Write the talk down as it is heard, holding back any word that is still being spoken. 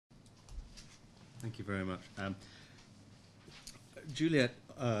Thank you very much. Juliet,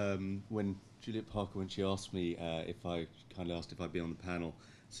 when Juliet Parker, when she asked me if I kindly asked if I'd be on the panel,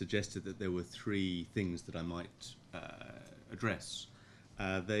 suggested that there were three things that I might address.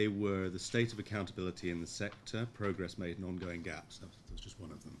 They were the state of accountability in the sector, progress made and ongoing gaps. That was just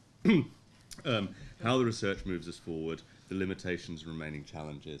one of them. How the research moves us forward, the limitations and remaining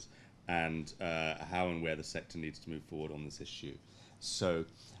challenges, and how and where the sector needs to move forward on this issue. So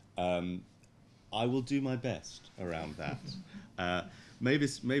I will do my best around that.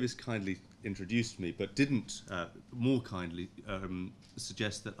 Mavis kindly introduced me, but didn't more kindly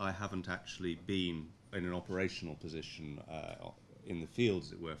suggest that I haven't actually been in an operational position in the field,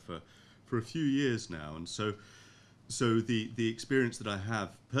 as it were, for a few years now, and so the experience that I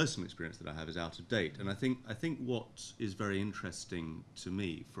have, personal experience that I have, is out of date. And I think what is very interesting to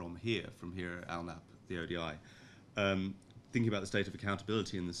me from here at ALNAP, the ODI, thinking about the state of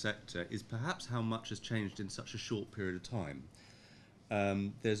accountability in the sector, is perhaps how much has changed in such a short period of time.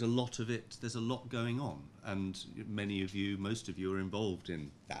 There's a lot of it. There's a lot going on, and many of you, most of you, are involved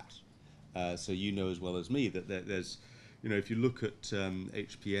in that. So you know as well as me that there's, if you look at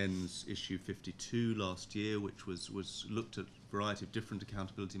HPN's issue 52 last year, which was looked at a variety of different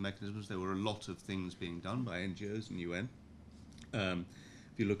accountability mechanisms, there were a lot of things being done by NGOs and UN.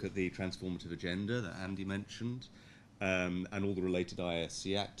 If you look at the transformative agenda that Andy mentioned, and all the related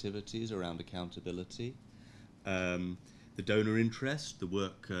ISC activities around accountability, the donor interest, the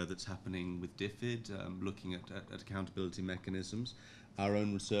work that's happening with DFID, looking at accountability mechanisms, our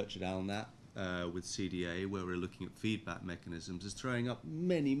own research at ALNAP, with CDA, where we're looking at feedback mechanisms, is throwing up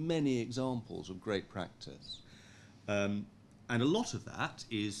many, many examples of great practice. And a lot of that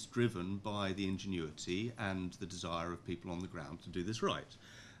is driven by the ingenuity and the desire of people on the ground to do this right.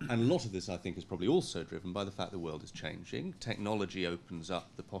 And a lot of this, I think, is probably also driven by the fact the world is changing. Technology opens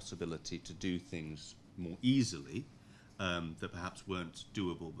up the possibility to do things more easily that perhaps weren't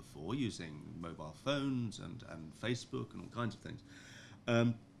doable before, using mobile phones and Facebook and all kinds of things.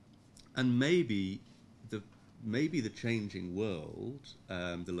 And maybe the changing world,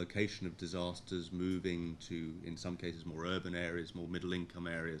 the location of disasters moving to, in some cases, more urban areas, more middle-income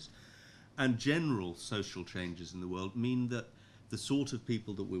areas, and general social changes in the world mean that the sort of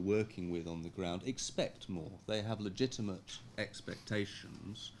people that we're working with on the ground expect more. They have legitimate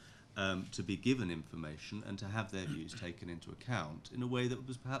expectations to be given information and to have their views taken into account in a way that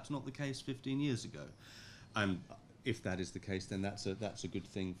was perhaps not the case 15 years ago. And if that is the case, then that's a good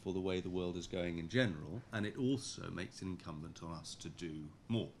thing for the way the world is going in general, and it also makes it incumbent on us to do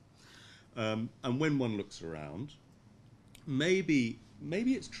more. And when one looks around, maybe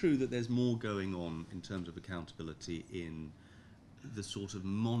it's true that there's more going on in terms of accountability in the sort of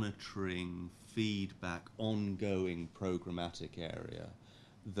monitoring, feedback, ongoing programmatic area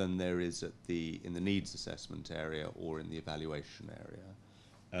than there is in the needs assessment area or in the evaluation area.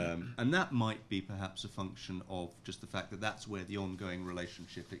 And that might be perhaps a function of just the fact that that's where the ongoing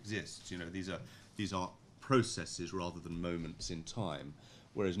relationship exists. These are processes rather than moments in time,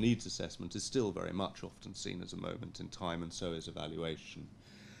 whereas needs assessment is still very much often seen as a moment in time, and so is evaluation.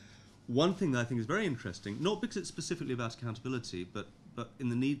 One thing that I think is very interesting, not because it's specifically about accountability, but in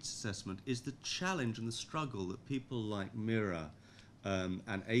the needs assessment, is the challenge and the struggle that people like MIRA and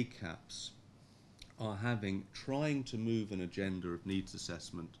ACAPS are having, trying to move an agenda of needs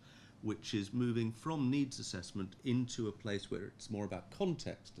assessment which is moving from needs assessment into a place where it's more about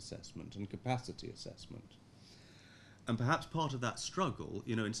context assessment and capacity assessment. And perhaps part of that struggle,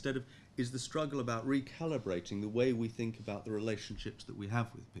 instead of, is the struggle about recalibrating the way we think about the relationships that we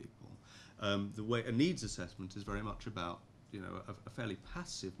have with people. The way a needs assessment is very much about, a fairly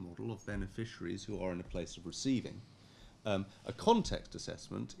passive model of beneficiaries who are in a place of receiving. A context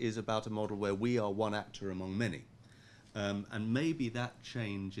assessment is about a model where we are one actor among many. And maybe that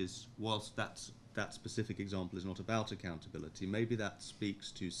change is, whilst that specific example is not about accountability, maybe that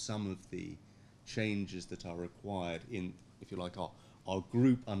speaks to some of the changes that are required in, if you like, our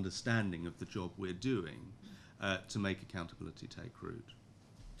group understanding of the job we're doing to make accountability take root.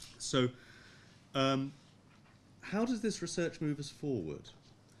 So, how does this research move us forward?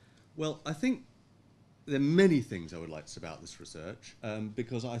 Well, I think there are many things I would like to say about this research,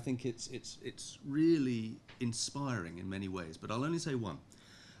 because I think it's really inspiring in many ways, but I'll only say one.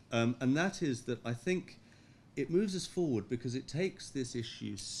 And that is that I think it moves us forward because it takes this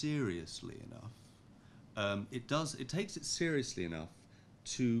issue seriously enough. It takes it seriously enough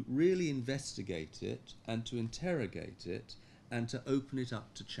to really investigate it and to interrogate it and to open it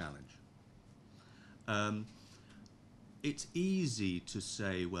up to challenge. It's easy to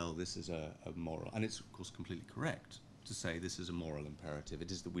say, well, this is a moral, and it's of course completely correct to to say this is a moral imperative.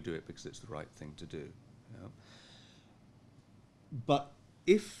 It is that we do it because it's the right thing to do. Yeah? But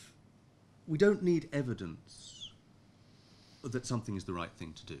if we don't need evidence that something is the right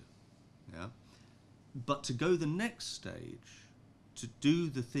thing to do, yeah? But to go the next stage, to do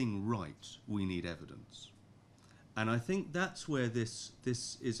the thing right, we need evidence. And I think that's where this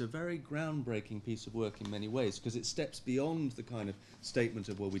is a very groundbreaking piece of work in many ways, because it steps beyond the kind of statement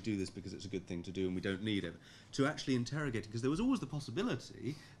of, well, we do this because it's a good thing to do and we don't need it, to actually interrogate it, because there was always the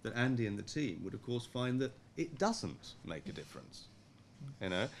possibility that Andy and the team would, of course, find that it doesn't make a difference. You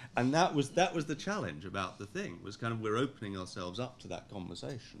know, and that was the challenge about the thing, was kind of we're opening ourselves up to that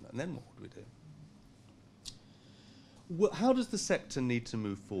conversation, and then what would we do? How does the sector need to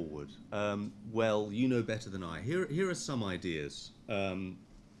move forward? Well, you know better than I. Here are some ideas.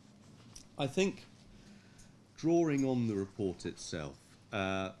 I think, drawing on the report itself,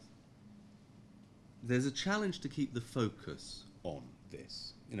 there's a challenge to keep the focus on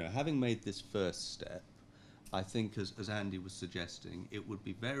this. You know, having made this first step, I think, as Andy was suggesting, it would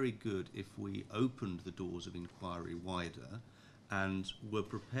be very good if we opened the doors of inquiry wider and were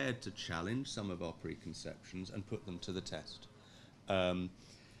prepared to challenge some of our preconceptions and put them to the test. And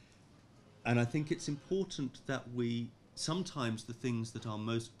I think it's important that sometimes the things that are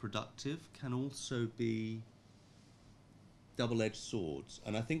most productive can also be double-edged swords.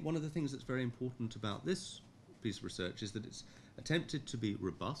 And I think one of the things that's very important about this piece of research is that it's attempted to be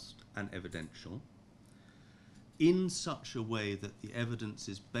robust and evidential, in such a way that the evidence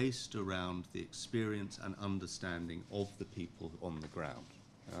is based around the experience and understanding of the people on the ground.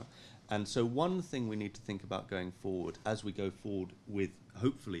 And so one thing we need to think about going forward, as we go forward with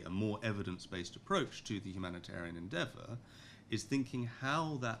hopefully a more evidence-based approach to the humanitarian endeavour, is thinking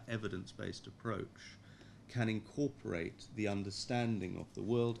how that evidence-based approach can incorporate the understanding of the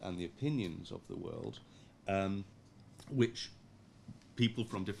world and the opinions of the world, which people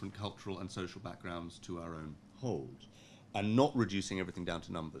from different cultural and social backgrounds to our own hold, and not reducing everything down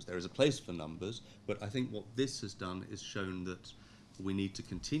to numbers. There is a place for numbers, but I think what this has done is shown that we need to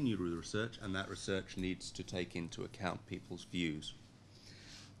continue with the research, and that research needs to take into account people's views.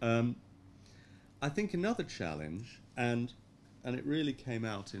 I think another challenge, and it really came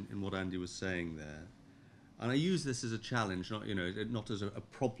out in what Andy was saying there, and I use this as a challenge, not as a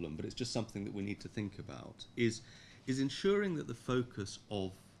problem, but it's just something that we need to think about, is ensuring that the focus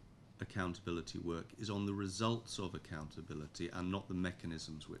of accountability work is on the results of accountability and not the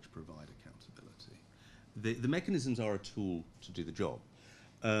mechanisms which provide accountability. The mechanisms are a tool to do the job,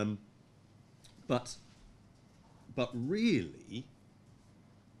 but really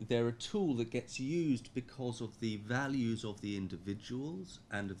they're a tool that gets used because of the values of the individuals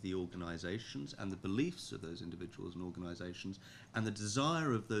and of the organisations and the beliefs of those individuals and organisations and the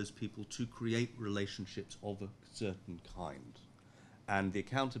desire of those people to create relationships of a certain kind. And the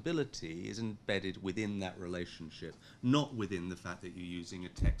accountability is embedded within that relationship, not within the fact that you're using a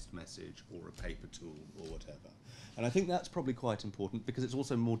text message or a paper tool or whatever. And I think that's probably quite important because it's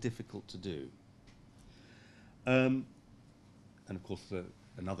also more difficult to do. And of course,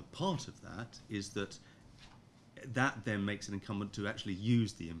 another part of that is that then makes it incumbent to actually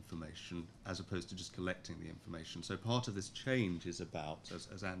use the information as opposed to just collecting the information. So part of this change is about,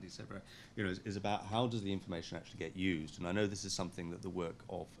 as Andy said, is about how does the information actually get used. And I know this is something that the work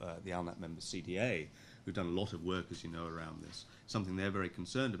of the ALNAP member CDA, who've done a lot of work, as you know, around this, something they're very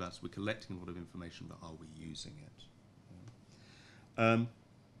concerned about. So we're collecting a lot of information, but are we using it?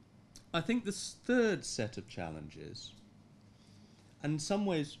 I think this third set of challenges, and in some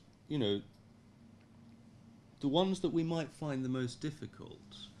ways, the ones that we might find the most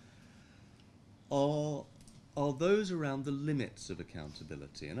difficult are those around the limits of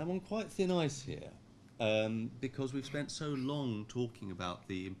accountability. And I'm on quite thin ice here because we've spent so long talking about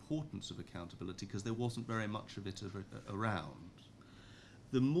the importance of accountability because there wasn't very much of it around.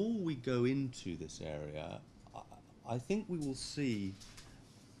 The more we go into this area, I think we will see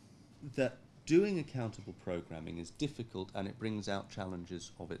that doing accountable programming is difficult and it brings out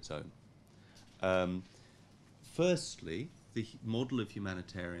challenges of its own. Firstly, the model of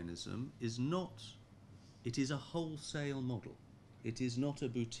humanitarianism is a wholesale model. It is not a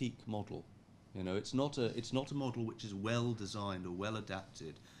boutique model. It's not a model which is well designed or well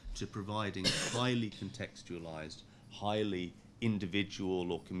adapted to providing highly contextualized, highly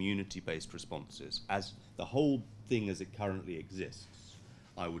individual or community-based responses. As the whole thing as it currently exists,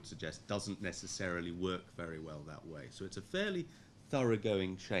 I would suggest, doesn't necessarily work very well that way. So it's a fairly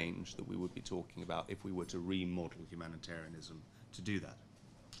thoroughgoing change that we would be talking about if we were to remodel humanitarianism to do that.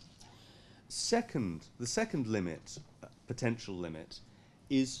 The second limit, potential limit,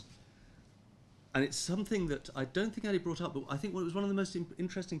 is And it's something that I don't think Andy brought up, but I think what was one of the most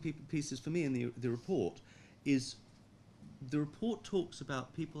interesting pieces for me in the report is the report talks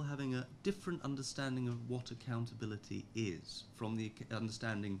about people having a different understanding of what accountability is from the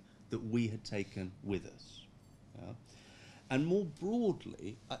understanding that we had taken with us. Yeah? And more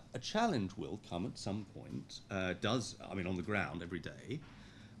broadly, a challenge will come at some point, on the ground every day,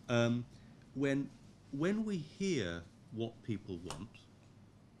 when we hear what people want,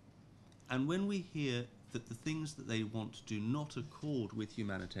 and when we hear that the things that they want do not accord with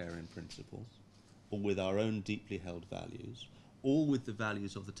humanitarian principles, or with our own deeply held values, or with the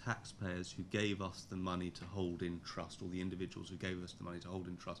values of the taxpayers who gave us the money to hold in trust, or the individuals who gave us the money to hold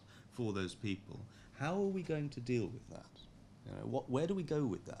in trust for those people, how are we going to deal with that? You know, where do we go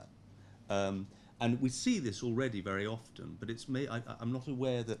with that? And we see this already very often, but I'm not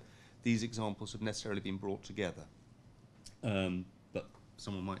aware that these examples have necessarily been brought together. But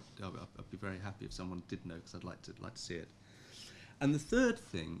someone might. I'd be very happy if someone did know, because I'd like to see it. And the third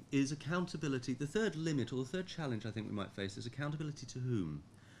thing is accountability. The third limit, or the third challenge I think we might face, is accountability to whom?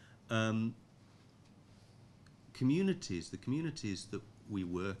 Communities, the communities that we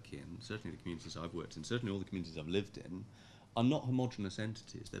work in, certainly the communities I've worked in, certainly all the communities I've lived in, are not homogenous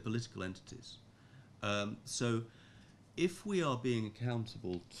entities. They're political entities. So if we are being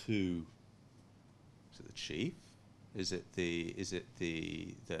accountable to the chief, is it the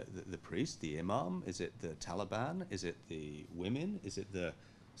priest, the imam? Is it the Taliban? Is it the women? Is it the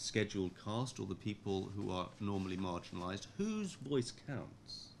scheduled caste, or the people who are normally marginalised? Whose voice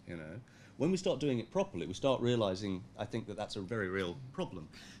counts? You know, when we start doing it properly, we start realising, I think, that that's a very real problem,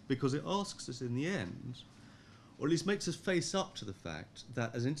 because it asks us in the end, or at least makes us face up to the fact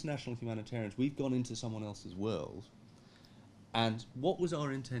that as international humanitarians, we've gone into someone else's world, and what was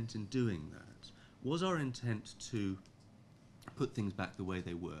our intent in doing that? Was our intent to put things back the way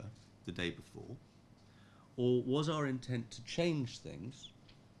they were the day before? Or was our intent to change things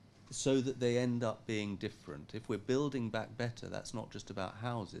so that they end up being different? If we're building back better, that's not just about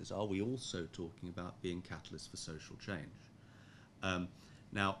houses. Are we also talking about being catalysts for social change?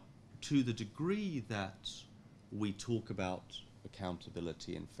 Now, to the degree that we talk about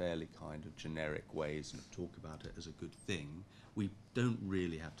accountability in fairly kind of generic ways and talk about it as a good thing, we don't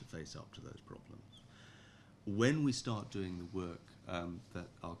really have to face up to those problems. When we start doing the work that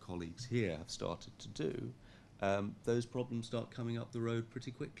our colleagues here have started to do, those problems start coming up the road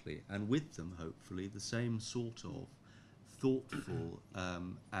pretty quickly, and with them, hopefully, the same sort of thoughtful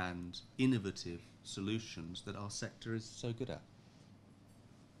and innovative solutions that our sector is so good at.